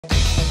I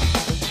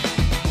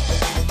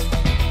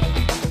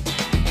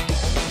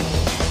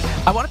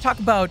want to talk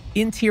about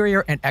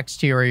interior and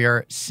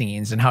exterior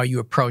scenes and how you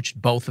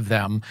approached both of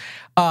them.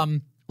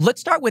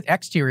 Let's start with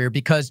exterior,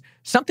 because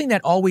something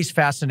that always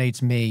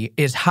fascinates me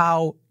is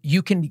how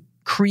you can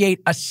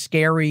create a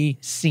scary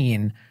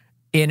scene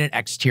in an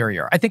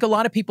exterior. I think a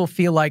lot of people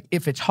feel like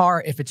if it's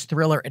horror, if it's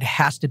thriller, it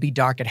has to be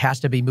dark, it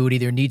has to be moody,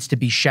 there needs to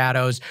be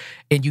shadows,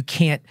 and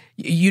it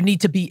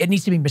needs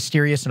to be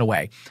mysterious in a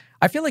way.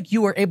 I feel like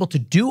you were able to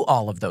do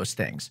all of those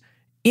things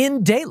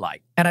in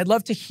daylight, and I'd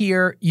love to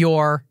hear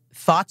your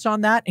thoughts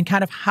on that and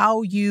kind of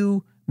how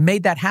you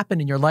made that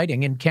happen in your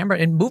lighting and camera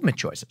and movement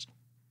choices.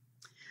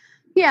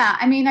 Yeah,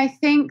 I mean, I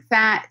think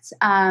that,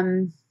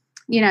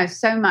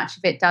 so much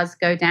of it does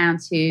go down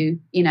to,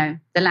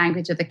 the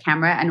language of the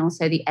camera and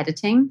also the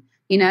editing,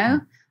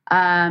 and,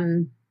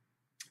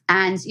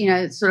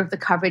 sort of the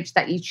coverage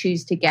that you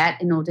choose to get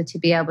in order to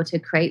be able to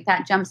create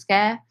that jump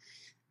scare.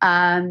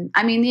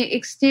 I mean, the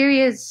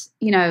exteriors,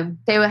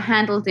 they were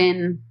handled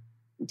in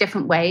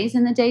different ways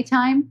in the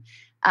daytime.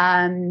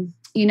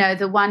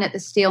 The one at the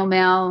steel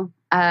mill,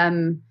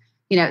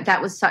 that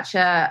was such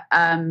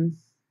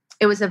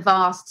it was a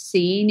vast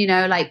scene,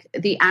 like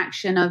the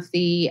action of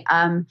the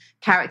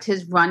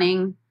characters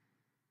running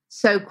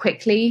so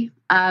quickly.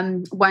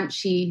 Once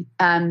she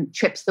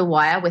trips the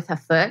wire with her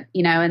foot,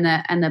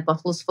 and the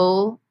bottles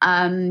fall.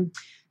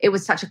 It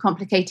was such a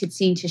complicated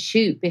scene to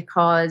shoot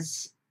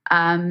because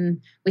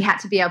we had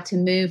to be able to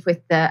move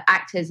with the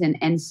actors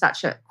in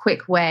such a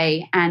quick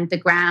way, and the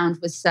ground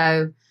was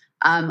so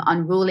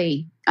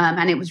unruly.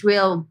 And it was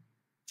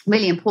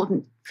really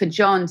important for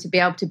John to be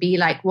able to be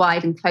like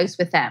wide and close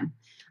with them,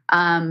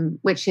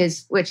 which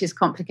is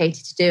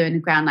complicated to do in a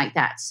ground like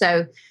that.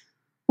 So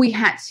we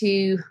had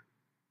to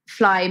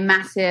fly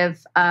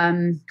massive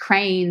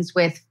cranes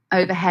with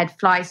overhead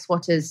fly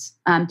swatters,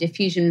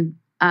 diffusion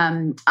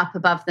up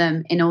above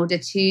them in order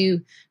to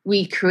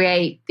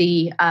recreate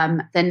the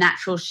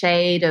natural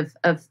shade of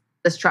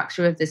the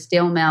structure of the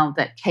steel mill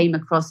that came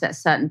across at a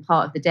certain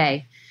part of the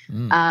day.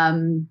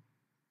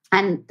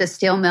 And the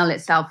steel mill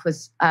itself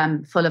was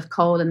full of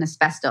coal and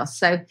asbestos.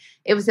 So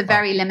it was a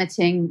very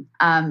limiting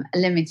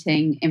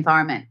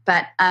environment.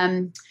 But,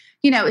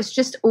 it's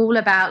just all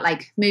about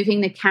like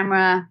moving the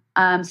camera,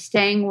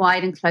 staying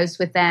wide and close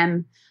with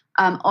them,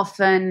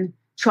 often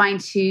trying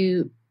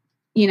to,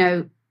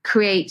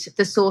 create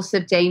the source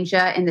of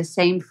danger in the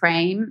same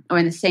frame or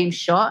in the same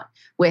shot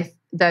with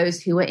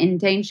those who were in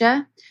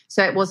danger.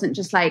 So it wasn't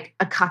just like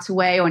a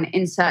cutaway or an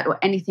insert or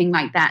anything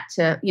like that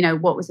to,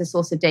 what was the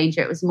source of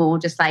danger. It was more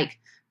just like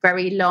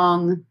very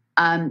long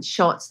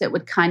shots that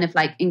would kind of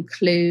like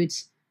include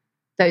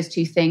those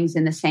two things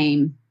in the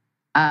same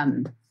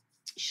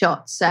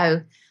shot.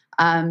 So,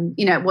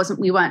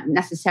 we weren't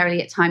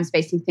necessarily at times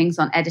basing things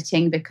on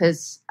editing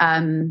because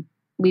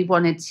we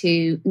wanted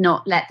to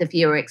not let the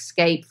viewer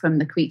escape from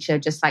the creature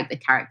just like the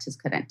characters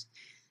couldn't.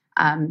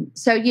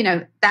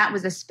 That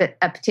was a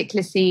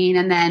particular scene.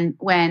 And then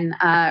when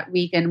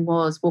Regan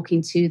was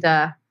walking to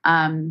the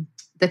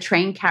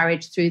train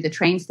carriage through the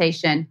train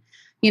station,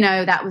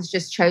 that was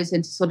just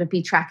chosen to sort of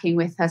be tracking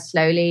with her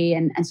slowly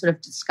and sort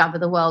of discover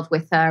the world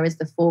with her as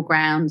the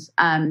foreground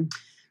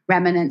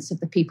remnants of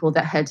the people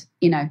that had,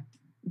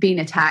 been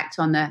attacked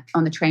on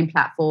the train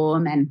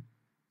platform, and,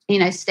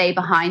 stay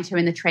behind her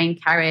in the train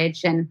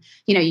carriage. And,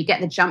 you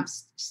get the jump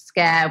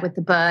scare with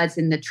the birds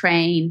in the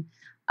train.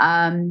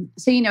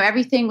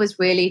 Everything was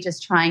really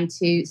just trying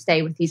to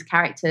stay with these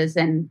characters.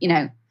 And,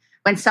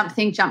 when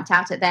something jumped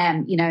out at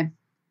them,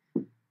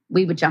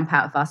 we would jump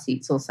out of our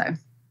seats also.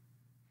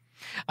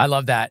 I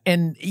love that.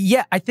 And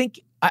yeah, I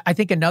think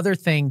another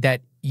thing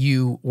that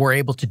you were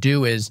able to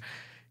do is,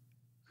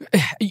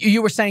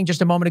 you were saying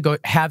just a moment ago,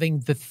 having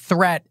the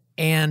threat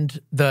and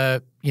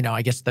the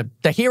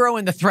hero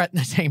and the threat in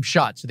the same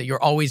shot so that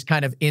you're always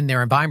kind of in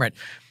their environment.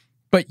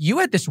 But you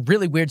had this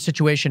really weird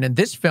situation in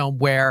this film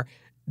where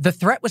the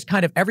threat was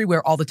kind of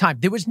everywhere all the time.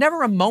 There was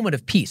never a moment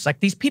of peace. Like,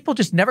 these people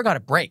just never got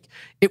a break.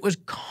 It was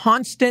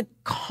constant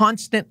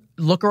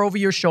look over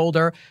your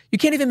shoulder. You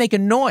can't even make a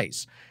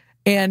noise.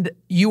 And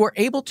you were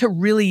able to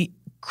really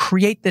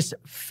create this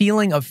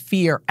feeling of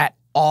fear at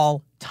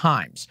all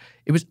times.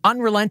 It was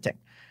unrelenting.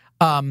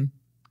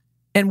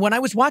 And when I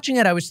was watching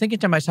it, I was thinking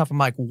to myself, I'm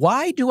like,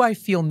 why do I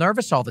feel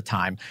nervous all the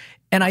time?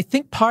 And I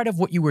think part of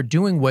what you were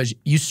doing was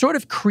you sort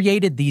of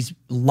created these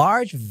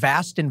large,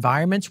 vast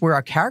environments where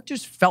our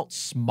characters felt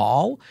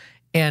small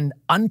and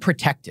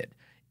unprotected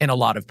in a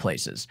lot of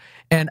places.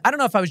 And I don't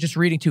know if I was just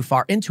reading too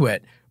far into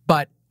it,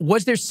 but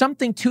was there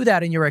something to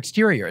that in your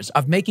exteriors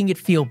of making it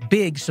feel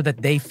big so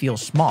that they feel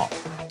small?